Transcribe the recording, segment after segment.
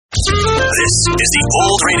This is the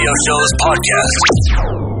Old Radio Show's podcast.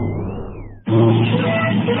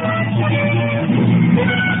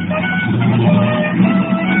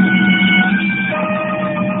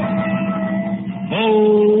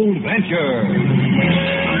 Bold Venture.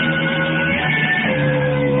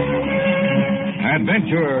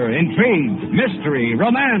 Adventure, intrigue, mystery,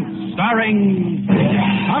 romance, starring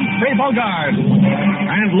Humphrey Bogart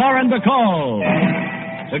and Lauren Bacall.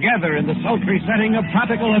 Together in the sultry setting of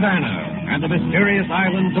tropical Havana and the mysterious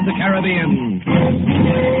islands of the Caribbean.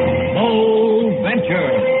 Bold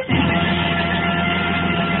Venture.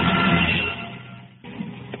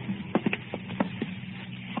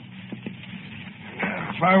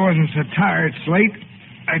 If I wasn't so tired, Slate,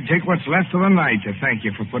 I'd take what's left of the night to thank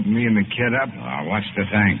you for putting me and the kid up. Oh, what's to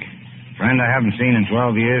thank? Friend I haven't seen in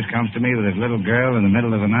 12 years comes to me with his little girl in the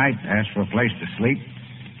middle of the night, asks for a place to sleep.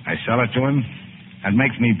 I sell it to him. That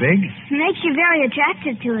makes me big. Makes you very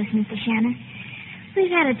attractive to us, Mr. Shannon.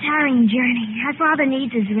 We've had a tiring journey. Our father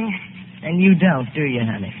needs his rest. And you don't, do you,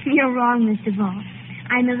 honey? You're wrong, Mr. Ball.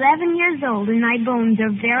 I'm 11 years old and my bones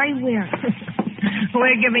are very weary.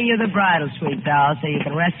 We're giving you the bridal, sweet doll, so you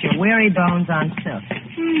can rest your weary bones on silk.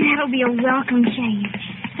 That'll be a welcome change.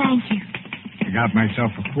 Thank you. I got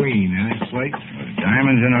myself a queen, eh, Slate? With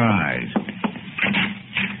diamonds in her eyes.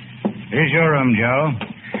 Here's your room, Joe.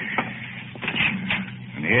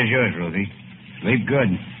 And here's yours, Ruthie. Sleep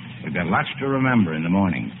good. We've got lots to remember in the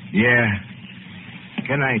morning. Yeah.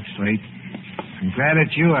 Good night, Slate. I'm glad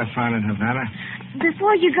it's you I found in Havana.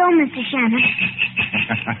 Before you go, Mr. Shannon.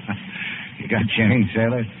 You got change,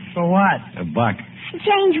 sailor? For what? $1.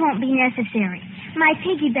 Change won't be necessary. My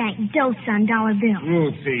piggy bank dotes on dollar bills.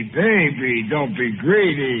 Ruthie, baby, don't be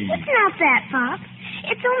greedy. It's not that, Pop.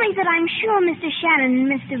 It's only that I'm sure Mr. Shannon and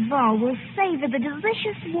Mr. Vaux will savor the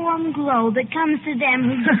delicious warm glow that comes to them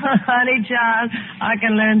who... Honey, John, I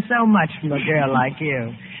can learn so much from a girl like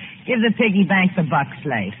you. Give the piggy bank the $1,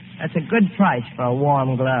 Slate. That's a good price for a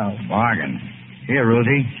warm glow. Bargain. Here,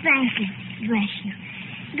 Ruthie. Thank you. Bless you.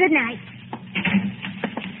 Good night.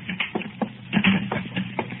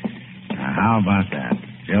 Now, how about that?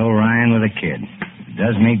 Joe Ryan with a kid.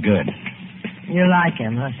 Does me good. You like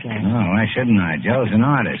him, huh, Slate? Oh, why shouldn't I? Joe's an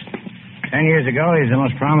artist. 10 years ago, he was the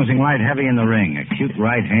most promising light heavy in the ring. A cute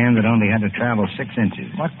right hand that only had to travel 6 inches.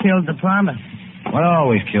 What killed the promise? What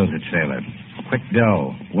always kills it, sailor? Quick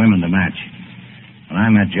dough. Women to match. When I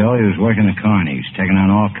met Joe, he was working the carnies, taking on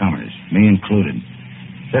all comers, me included.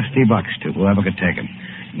 $50 to whoever could take him.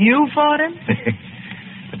 You fought him?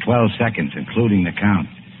 For 12 seconds, including the count.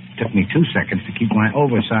 Took me 2 seconds to keep my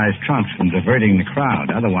oversized trunks from diverting the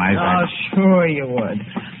crowd. Otherwise, Oh, sure you would.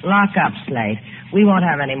 Lock up, Slate. We won't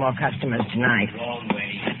have any more customers tonight. Wrong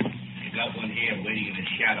way. You got one here waiting in the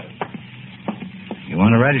shadow. You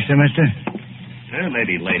want to register, mister?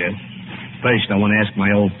 Maybe later. First, I want to ask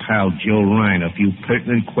my old pal Joe Ryan a few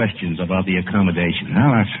pertinent questions about the accommodation.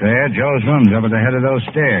 No, that's fair. Joe's room's up at the head of those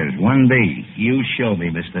stairs, 1B. You show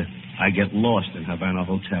me, mister. I get lost in Havana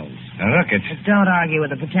hotels. Now, look, it's... Don't argue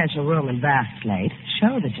with a potential room in Bath, Slate.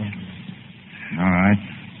 Show the gentleman. All right.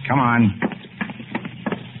 Come on.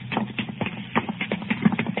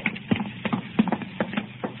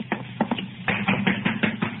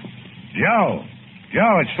 Joe.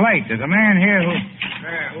 Joe, it's Slate. There's a man here who...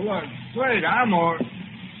 Look, Slate, I'm all...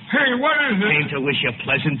 Hey, what is it? Came to wish you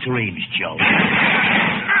pleasant dreams, Joe.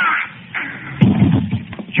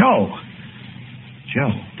 Joe! Joe,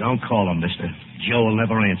 don't call him, mister. Joe will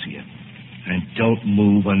never answer you. And don't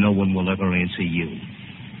move or no one will ever answer you.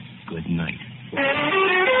 Good night.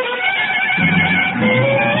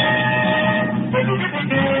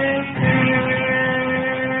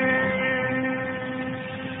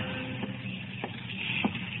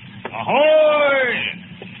 Ahoy!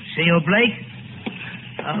 Senor Blake?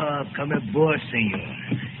 Come aboard, senor.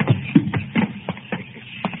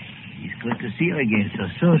 Good to see you again,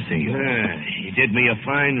 so, senor. You did me a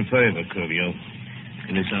fine favor, Curvio.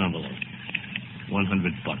 In this envelope. $100.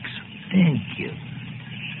 Thank you.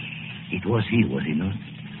 It was he not?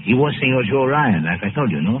 He was Senor Joe Ryan, like I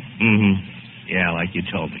told you, no? Mm-hmm. Yeah, like you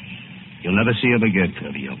told me. You'll never see him again,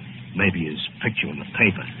 Curvio. Maybe his picture in the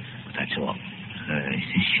paper, but that's all.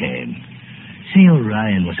 It's a shame. Senor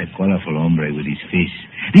Ryan was a colorful hombre with his fish.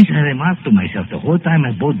 This I remarked to myself the whole time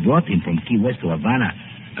I boat brought him from Key West to Havana.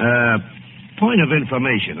 Point of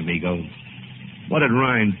information, amigo. What did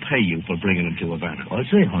Ryan pay you for bringing him to Havana?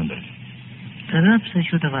 Also $100. Perhaps I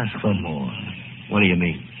should have asked for more. What do you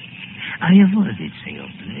mean? I avoided it, Senor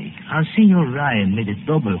Blake. Our Senor Ryan made a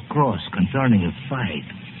double cross concerning a fight.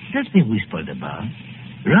 That's been whispered about.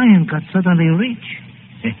 Ryan got suddenly rich.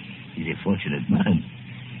 He's a fortunate man.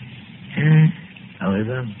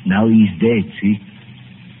 However, now he's dead, see?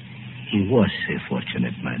 He was a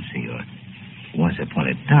fortunate man, senor. Once upon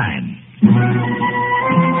a time.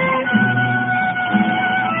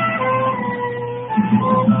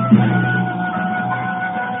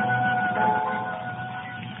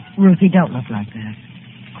 Ruthie, don't look like that.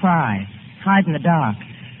 Cry. Hide in the dark.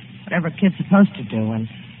 Whatever a kid's supposed to do. And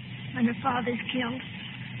When her father's killed,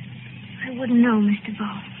 I wouldn't know, Mr.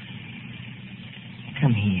 Ball.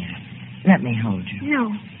 come here. Let me hold you. No.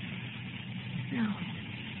 No.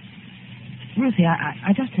 Ruthie,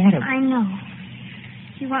 I just had a... I know.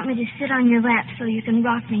 You want me to sit on your lap so you can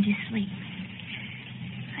rock me to sleep.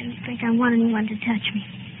 I don't think I want anyone to touch me.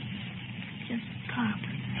 Just Pop.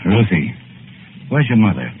 Ruthie, where's your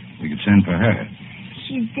mother? We could send for her.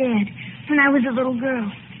 She's dead when I was a little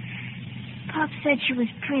girl. Pop said she was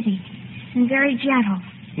pretty and very gentle.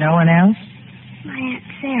 No one else? My Aunt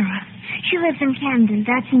Sarah. She lives in Camden.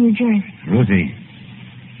 That's in New Jersey. Ruthie,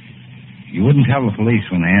 you wouldn't tell the police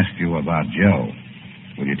when they asked you about Joe.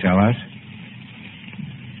 Will you tell us?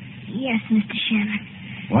 Yes, Mr. Shannon.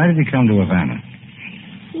 Why did he come to Havana?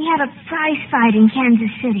 He had a prize fight in Kansas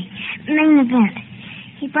City. Main event.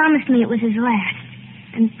 He promised me it was his last.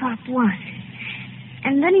 And Pop won.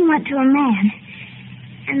 And then he went to a man.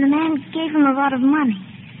 And the man gave him a lot of money.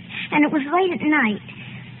 And it was late at night.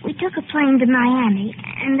 We took a plane to Miami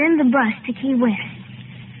and then the bus to Key West.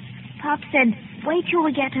 Pop said, wait till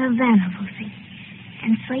we get to Havana, Lucy.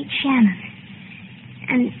 And slate Shannon.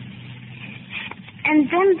 And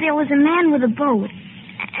then there was a man with a boat.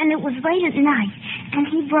 And it was late at night. And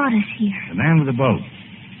he brought us here. The man with the boat.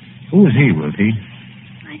 Who was he, Ruthie?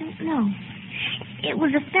 I don't know. It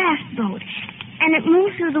was a fast boat. And it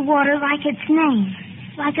moved through the water like its name.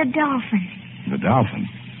 Like a dolphin. The Dolphin.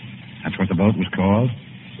 That's what the boat was called?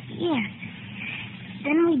 Yes.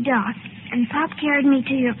 Then we docked, and Pop carried me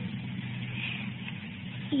to your...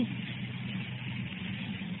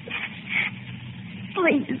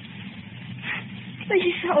 Please.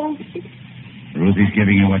 Please hold me. Ruthie's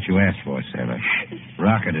giving you what you asked for, Sarah.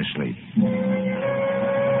 Rock her to sleep.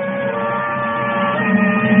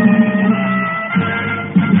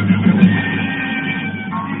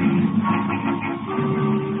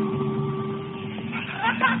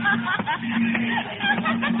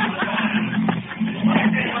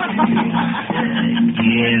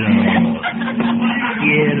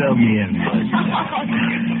 Quiero, mi hermosa.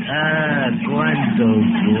 ¿Cuánto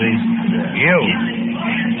cuesta? You.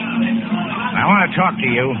 I want to talk to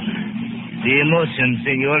you. The emotion,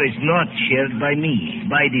 senor, is not shared by me,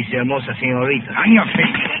 by this hermosa senorita. On your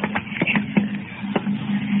feet.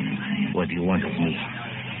 What do you want of me?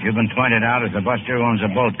 You've been pointed out as the buster who owns a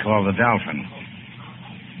boat called the Dolphin.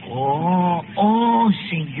 Oh,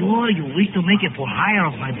 senor, you wish to make it for hire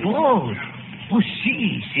of my boat. Oh,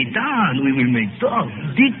 sit down. We will make talk,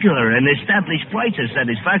 dicker, and establish prices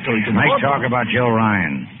satisfactory to Nice both. talk about Joe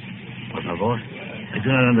Ryan. Por favor, I do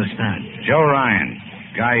not understand. Joe Ryan,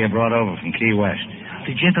 guy you brought over from Key West.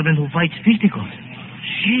 The gentleman who fights fisticuffs.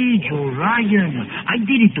 See, Joe Ryan. I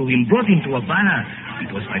did it to him, brought him to Havana. It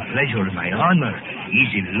was my pleasure and my honor. He's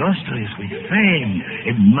illustrious with fame,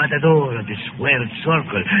 a matador of the squared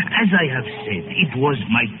circle. As I have said, it was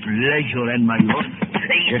my pleasure and my honor.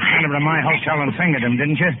 You sent him to my hotel and fingered him,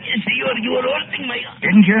 didn't you? Senor, you are hurting my...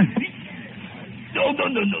 Didn't you? No,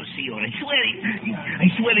 senor. I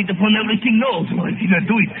swear it upon everything. No, I did not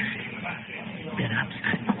do it. Perhaps,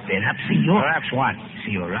 senor. Perhaps what?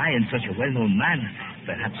 Senor Ryan, such a well-known man.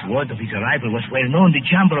 Perhaps word of his arrival was well known. The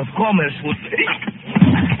Chamber of Commerce would...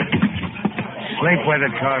 Sleep with it,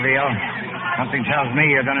 Corvio. Something tells me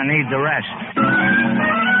you're going to need the rest.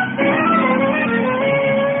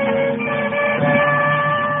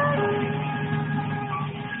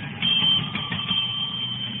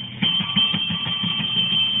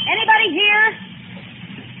 Anybody here?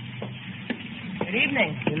 Good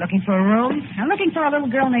evening. You looking for a room? I'm looking for a little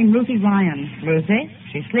girl named Ruthie Ryan. Ruthie?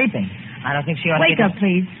 She's sleeping. I don't think she ought to Wake up,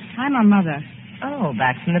 please. I'm her mother. Oh,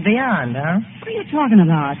 back from the beyond, huh? What are you talking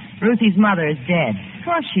about? Ruthie's mother is dead. Of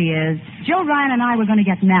course she is. Joe Ryan and I were going to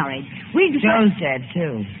get married. Joe's dead,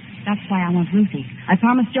 too. That's why I want Ruthie. I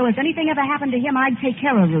promised Joe if anything ever happened to him, I'd take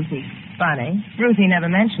care of Ruthie. Funny. Ruthie never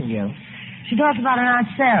mentioned you. She talked about her Aunt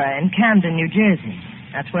Sarah in Camden, New Jersey.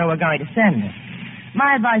 That's where we're going to send her.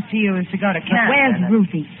 My advice to you is to go to But Camden. where's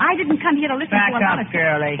Ruthie? I didn't come here to listen Back to a lot up, of...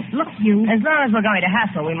 girlie. Look, you... As long as we're going to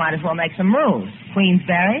hassle, we might as well make some rules.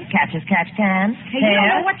 Queensberry, catch as catch can. Hey, you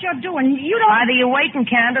don't know what you're doing. You don't... Either you wait in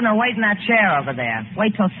Camden or wait in that chair over there.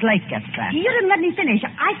 Wait till Slate gets back. You didn't let me finish.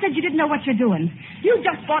 I said you didn't know what you're doing. You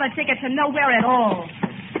just bought a ticket to nowhere at all.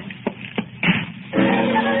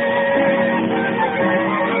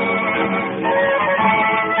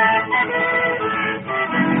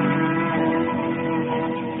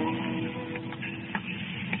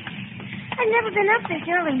 never been up this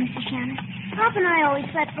early, Mr. Shannon. Pop and I always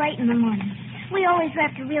slept late in the morning. We always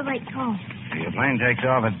left a real late call. Your plane takes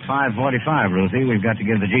off at 5:45, Ruthie. We've got to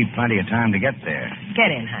give the Jeep plenty of time to get there.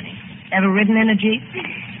 Get in, honey. Ever ridden in a Jeep?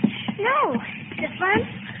 No. Is it fun?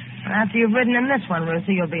 After you've ridden in this one,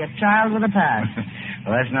 Ruthie, you'll be a child with a past.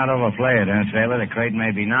 Well, let's not overplay it, huh, Sailor? The crate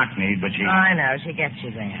may be knock-kneed, but she... I know. She gets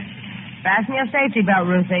you there. Fasten your safety belt,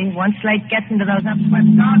 Ruthie. Once Slate gets into those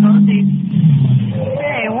upswept goggles, he's...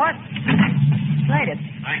 Hey, what? Slate, it's...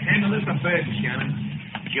 I handle this affair, Shannon.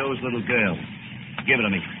 Joe's little girl. Give it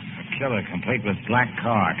to me. A killer complete with black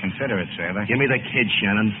car. Consider it, Sailor. Give me the kid,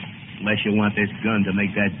 Shannon. Unless you want this gun to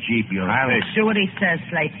make that Jeep your fist. Do what he says,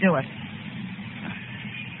 Slate. Do it.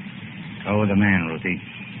 Go with the man, Ruthie.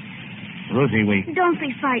 Ruthie, we... Don't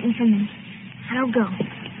be frightened for me. I'll go.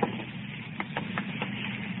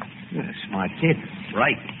 You're a smart kid.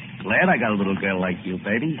 Right. Glad I got a little girl like you,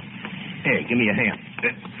 baby. Here, give me a hand.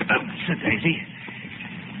 Sit, Daisy.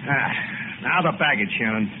 Now the baggage,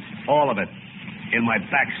 Shannon. All of it. In my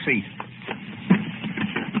back seat.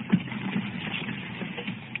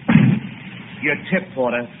 Your tip,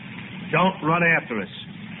 Porter. Don't run after us.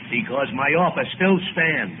 Because my offer still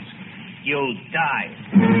stands. You'll die.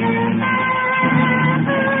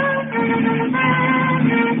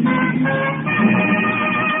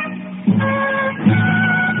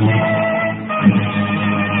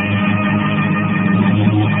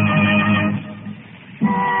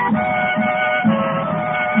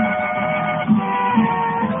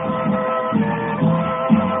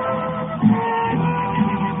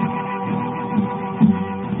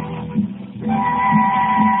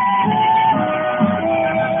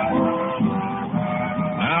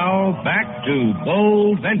 Back to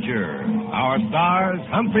Bold Venture. Our stars,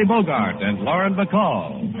 Humphrey Bogart and Lauren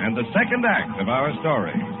Bacall, and the second act of our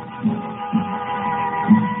story.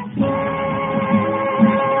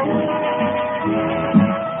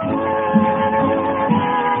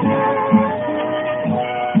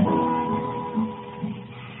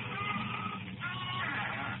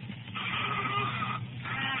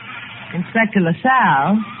 Inspector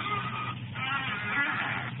LaSalle.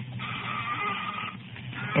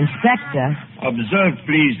 Inspector. Observe,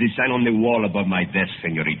 please, the sign on the wall above my desk,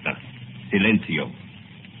 senorita. Silencio.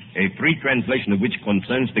 A free translation of which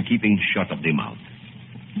concerns the keeping shut of the mouth.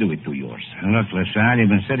 Do it to yours. Look, LaSalle, you've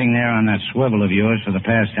been sitting there on that swivel of yours for the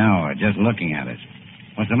past hour, just looking at us.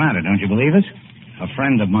 What's the matter? Don't you believe us? A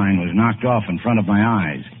friend of mine was knocked off in front of my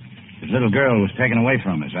eyes. His little girl was taken away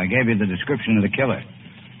from us. I gave you the description of the killer.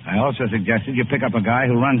 I also suggested you pick up a guy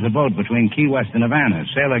who runs the boat between Key West and Havana.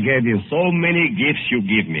 Sailor gave you... So many gifts you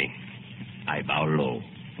give me. I bow low.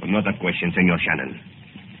 Another question, Senor Shannon.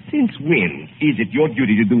 Since when is it your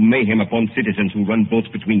duty to do mayhem upon citizens who run boats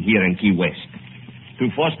between here and Key West? To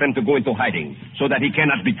force them to go into hiding so that he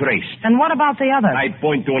cannot be traced. And what about the other? I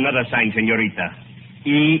point to another sign, senorita.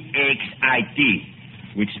 EXIT,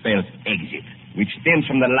 which spells exit, which stems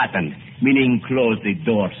from the Latin, meaning close the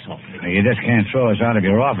door softly. You just can't throw us out of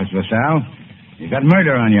your office, LaSalle. You've got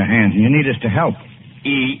murder on your hands, and you need us to help.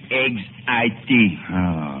 EXIT.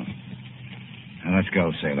 Oh. Now, let's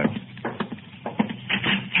go, Sailor.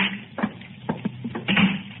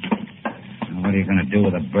 Now, what are you going to do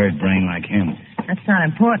with a bird brain like him? That's not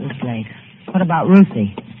important, Slate. What about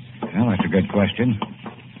Ruthie? Well, that's a good question.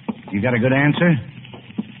 You got a good answer?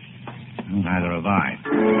 Well, neither have I.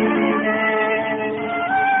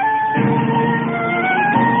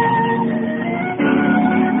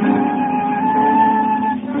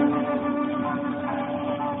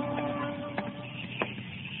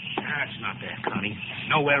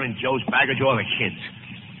 Nowhere in Joe's baggage or the kids.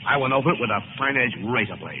 I went over it with a fine-edged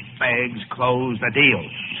razor blade. Bags, clothes, the deal.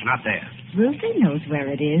 It's not there. Ruthie knows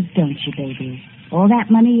where it is, don't you, baby? All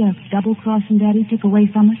that money your double-crossing daddy took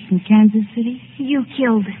away from us in Kansas City? You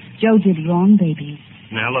killed us. Joe did wrong, baby.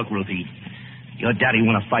 Now, look, Ruthie. Your daddy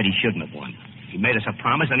won a fight he shouldn't have won. He made us a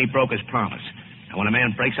promise, and he broke his promise. And when a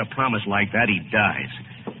man breaks a promise like that, he dies.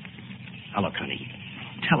 Now, look, honey.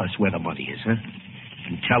 Tell us where the money is, huh?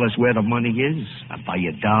 You tell us where the money is, I'll buy you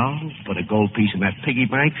a doll, put a gold piece in that piggy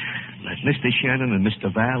bank, let Mr. Shannon and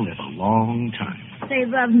Mr. Val live a long time. They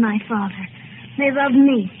loved my father. They loved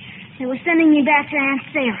me. They were sending me back to Aunt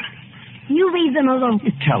Sarah. You leave them alone.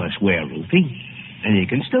 You tell us where, Ruthie, and you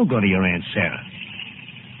can still go to your Aunt Sarah.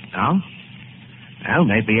 Now? Well,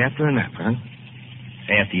 maybe after a nap, huh?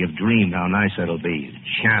 After you've dreamed how nice it'll be.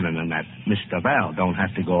 Shannon and that Mr. Val don't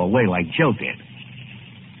have to go away like Joe did.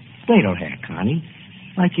 Plait her hair, Connie.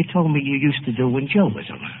 Like you told me you used to do when Joe was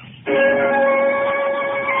around.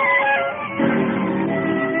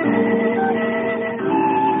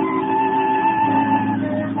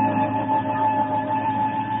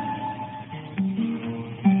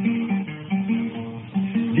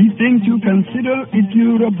 consider if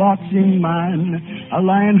you're a boxing man, a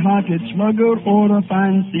lion-hearted slugger or a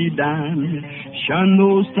fancy Dan. Shun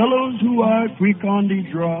those fellows who are quick on the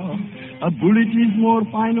draw. A bullet is more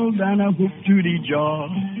final than a hook to the jaw.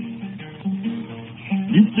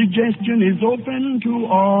 This suggestion is open to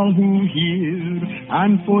all who hear,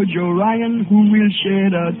 and for Joe Ryan, who will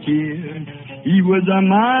shed a tear. He was a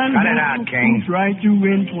man Cut it out, King. who tried to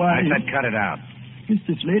win twice. I said cut it out.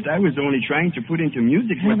 Mr. Slate, I was only trying to put into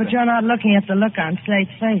music Yeah, what but you're not looking at the look on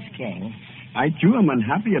Slate's face, King. I, too, am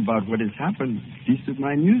unhappy about what has happened. This of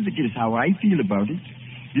my music is how I feel about it.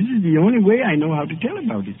 This is the only way I know how to tell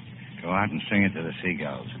about it. Go out and sing it to the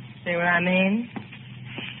seagulls. See what I mean?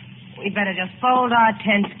 We'd better just fold our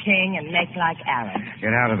tents, King, and make like Arabs.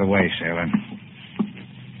 Get out of the way, sailor.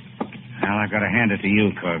 Well, I've got to hand it to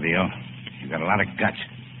you, Corvio. You've got a lot of guts.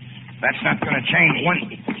 That's not going to change one...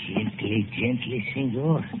 Gently,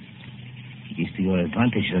 senor. It is to your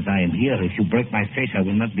advantage that I am here. If you break my face, I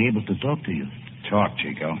will not be able to talk to you. Talk,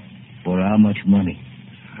 Chico. For how much money?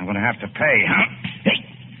 I'm going to have to pay, huh? Hey!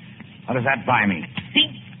 What does that buy me?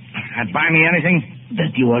 That buy me anything?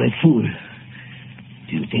 That you are a fool.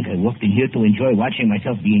 Do you think I walked in here to enjoy watching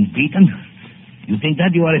myself being beaten? You think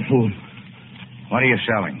that you are a fool? What are you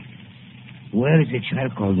selling? Where is a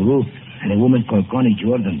child called Ruth and a woman called Connie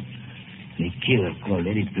Jordan? And a killer called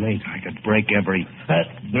Eddie Blake. I could break every...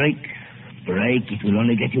 Break. It will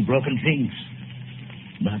only get you broken things.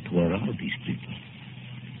 But where are these people?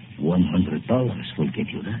 $100 will get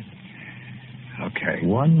you that. Okay.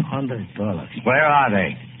 $100. Where are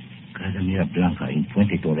they? Casimira Blanca in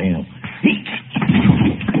Puente Toreno.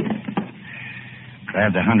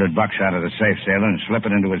 Grab the $100 out of the safe, sailor, and slip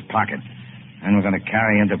it into his pocket. Then we're going to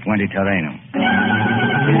carry him to Puente Toreno.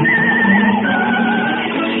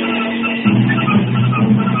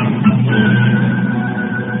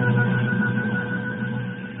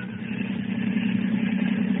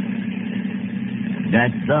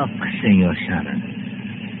 That duck, Senor Shannon.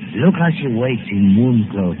 Look how she waits in moon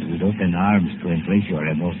clothes with open arms to embrace your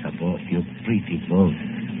hermosa boat, your pretty boat.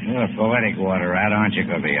 You're a poetic water rat, aren't you,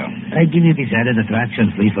 Corvio? I give you this added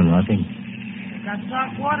attraction free for nothing. Got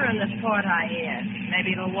soft water in this port, I hear.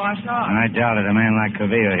 Maybe it'll wash off. I doubt it. A man like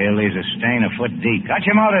Corvio here leaves a stain a foot deep. Cut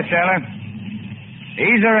your motor, sailor.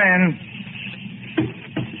 Ease her in.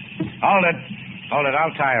 Hold it.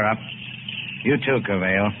 I'll tie her up. You too,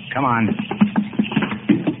 Corvio. Come on.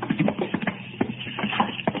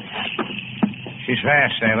 She's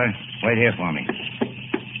fast, sailor. Wait here for me.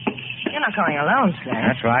 You're not going alone, Slate.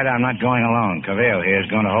 That's right. I'm not going alone. Corvio here is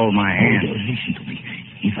going to hold my hand. Listen to me.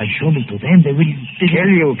 If I show me to them, they will...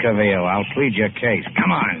 Kill you, Corvio. I'll plead your case.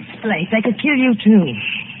 Come on. Slate, they could kill you, too.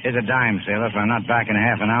 Here's a dime, sailor. If I'm not back in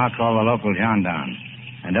half an hour, call the local gendarmes.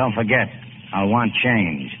 And don't forget, I'll want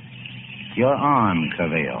change. Your arm,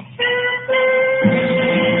 Corvio.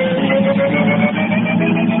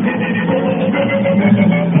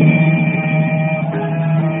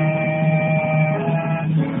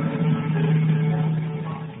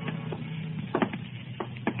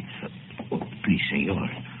 Please, senor.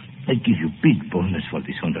 I give you big bonus for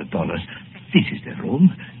this $100. This is the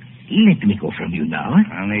room. Let me go from you now.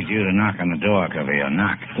 I'll need you to knock on the door, Corvio.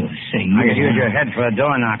 Knock. Oh, senor. I could use your head for a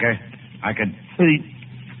door knocker. I could...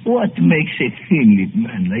 What makes a thin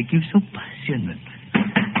man like you so passionate?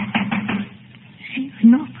 See,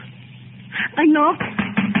 I knock.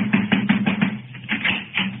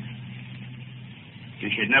 You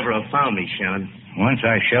should never have found me, Shannon. Once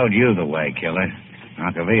I showed you the way, killer. Now,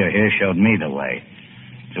 Corvio here showed me the way.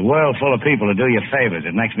 It's a world full of people who do you favors.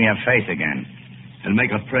 It makes me have faith again. And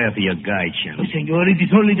make a prayer for your guide, Shannon. Oh, senor, it is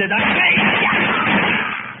only that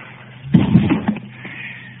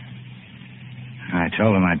I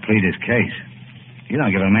told him I'd plead his case. You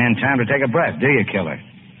don't give a man time to take a breath, do you, killer?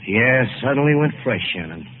 Yeah, suddenly went fresh,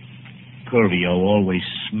 Shannon. Corvio always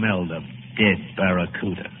smelled of dead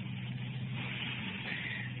barracuda.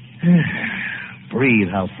 Breathe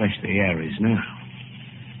how fresh the air is now.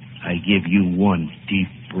 I give you one deep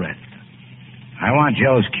breath. I want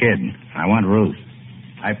Joe's kid. I want Ruth.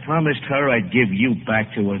 I promised her I'd give you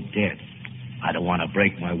back to her dead. I don't want to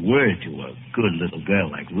break my word to a good little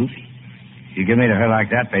girl like Ruthie. You give me to her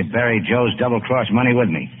like that, they'd bury Joe's double-cross money with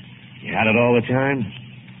me. You had it all the time?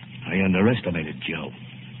 I underestimated Joe.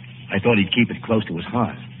 I thought he'd keep it close to his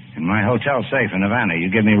heart. In my hotel safe in Havana,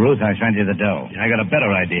 you give me Ruth, I send you the dough. I got a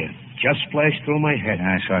better idea. Just flashed through my head.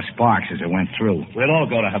 I saw sparks as it went through. We'll all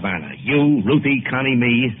go to Havana. You, Ruthie, Connie,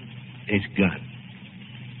 me. It's done.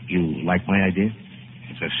 You like my idea?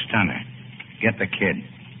 It's a stunner. Get the kid.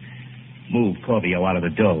 Move Corvio out of the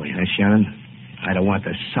doorway, huh, Shannon? I don't want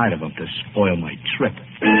the sight of him to spoil my trip.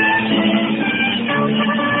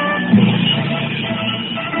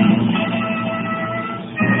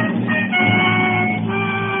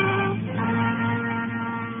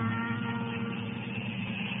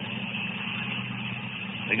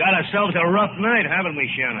 ourselves a rough night, haven't we,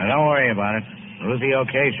 Shannon? Now, don't worry about it. Ruthie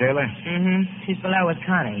okay, sailor? Mm-hmm. She's below with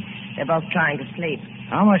Connie. They're both trying to sleep.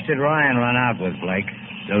 How much did Ryan run out with, Blake?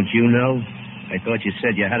 Don't you know? I thought you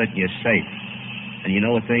said you had it in your safe. And you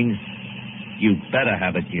know a thing? You better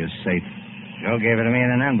have it in your safe. Joe gave it to me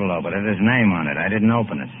in an envelope. It had his name on it. I didn't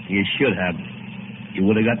open it. You should have. You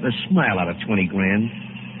would have gotten a smile out of 20 grand.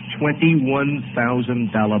 $21,000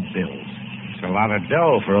 bills. It's a lot of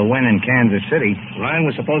dough for a win in Kansas City. Ryan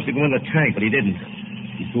was supposed to go in the tank, but he didn't.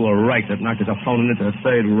 He threw a right that knocked his opponent into the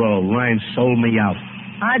third row. Ryan sold me out.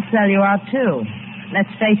 I'd sell you out, too.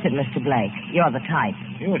 Let's face it, Mr. Blake. You're the type.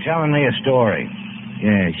 You were telling me a story.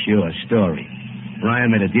 Yeah, sure, a story.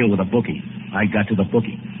 Ryan made a deal with a bookie. I got to the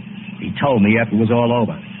bookie. He told me after it was all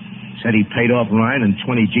over. Said he paid off Ryan in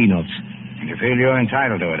 20 G notes. You feel you're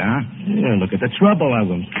entitled to it, huh? Yeah, look at the trouble I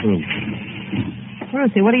went through.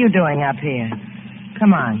 Ruthie, what are you doing up here?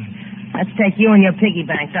 Come on. Let's take you and your piggy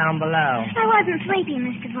bank down below. I wasn't sleepy,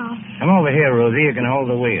 Mr. Ball. Come over here, Ruthie. You can hold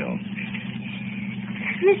the wheel.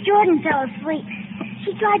 Miss Jordan fell asleep.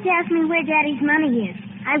 She tried to ask me where Daddy's money is.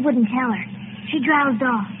 I wouldn't tell her. She drowsed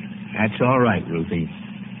off. That's all right, Ruthie.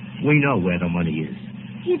 We know where the money is.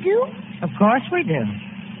 You do? Of course we do.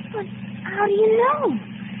 But how do you know?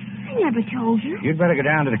 I never told you. You'd better go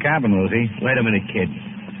down to the cabin, Ruthie. Wait a minute, kid.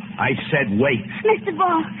 I said wait. Mr.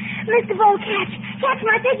 Ball, catch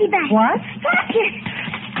my piggy bank. What? Catch it.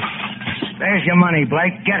 There's your money,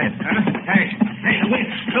 Blake. Get it. Hey,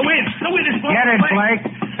 the wind is blowing. Get it, Blake.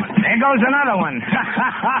 There goes another one.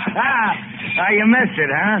 You missed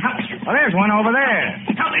it, huh? Well, there's one over there.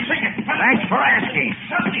 Help me take it. Thanks for asking.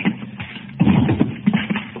 Help me.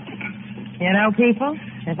 You know, people,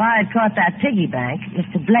 if I had caught that piggy bank,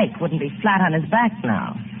 Mr. Blake wouldn't be flat on his back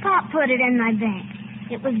now. Pop put it in my bank.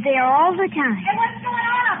 It was there all the time. Hey, what's going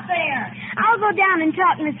on up there? I'll go down and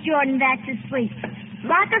talk Miss Jordan back to sleep.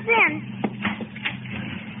 Lock us in.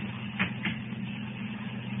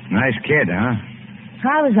 Nice kid, huh?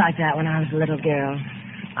 I was like that when I was a little girl.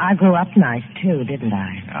 I grew up nice, too, didn't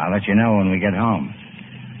I? I'll let you know when we get home.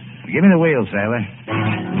 Give me the wheel, sailor.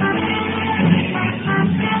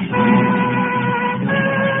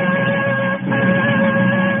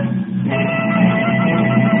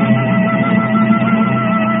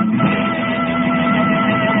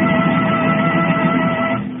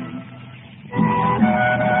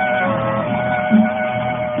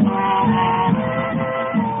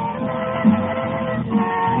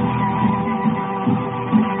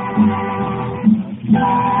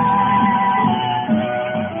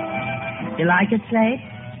 You like it, Slade?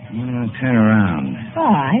 Turn around. All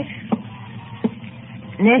right.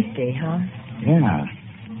 Nifty, huh? Yeah.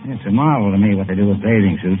 It's a marvel to me what they do with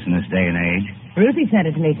bathing suits in this day and age. Ruthie sent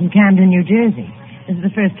it to me from Camden, New Jersey. This is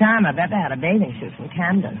the first time I've ever had a bathing suit from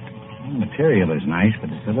Camden. The material is nice,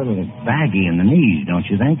 but it's a little baggy in the knees, don't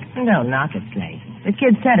you think? Don't knock it, Slade. The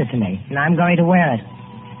kid sent it to me, and I'm going to wear it.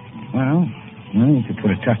 Well, you could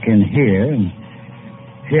put a tuck in here, and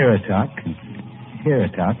here a tuck, and here a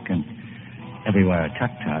tuck, and everywhere a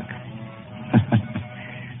tuck.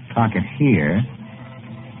 Pocket here.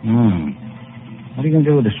 What are you going to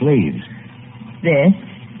do with the sleeves? This.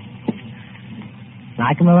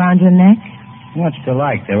 Like them around your neck? What's to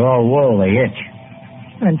like? They're all wool. They itch.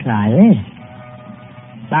 Then try this.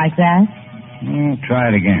 Like that? Try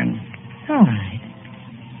it again. All right.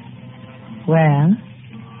 Well?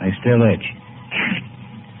 They still itch.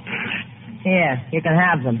 Here, you can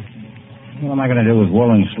have them. What am I going to do with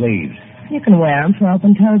woolen sleeves? You can wear them for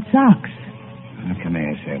open-toed socks. Now, come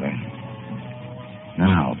here, sailor.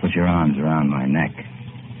 Now, put your arms around my neck.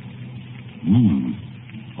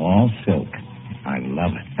 All silk. I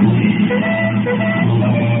love it.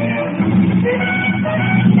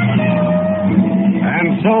 And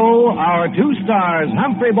so, our two stars,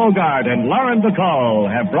 Humphrey Bogart and Lauren Bacall,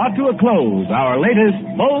 have brought to a close our latest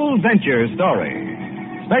Bold Venture story.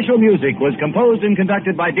 Special music was composed and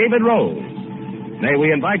conducted by David Rose. May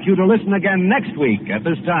we invite you to listen again next week at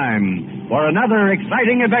this time for another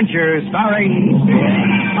exciting adventure starring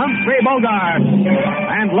Humphrey Bogart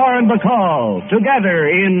and Lauren Bacall together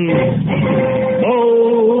in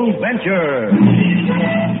Bold Venture.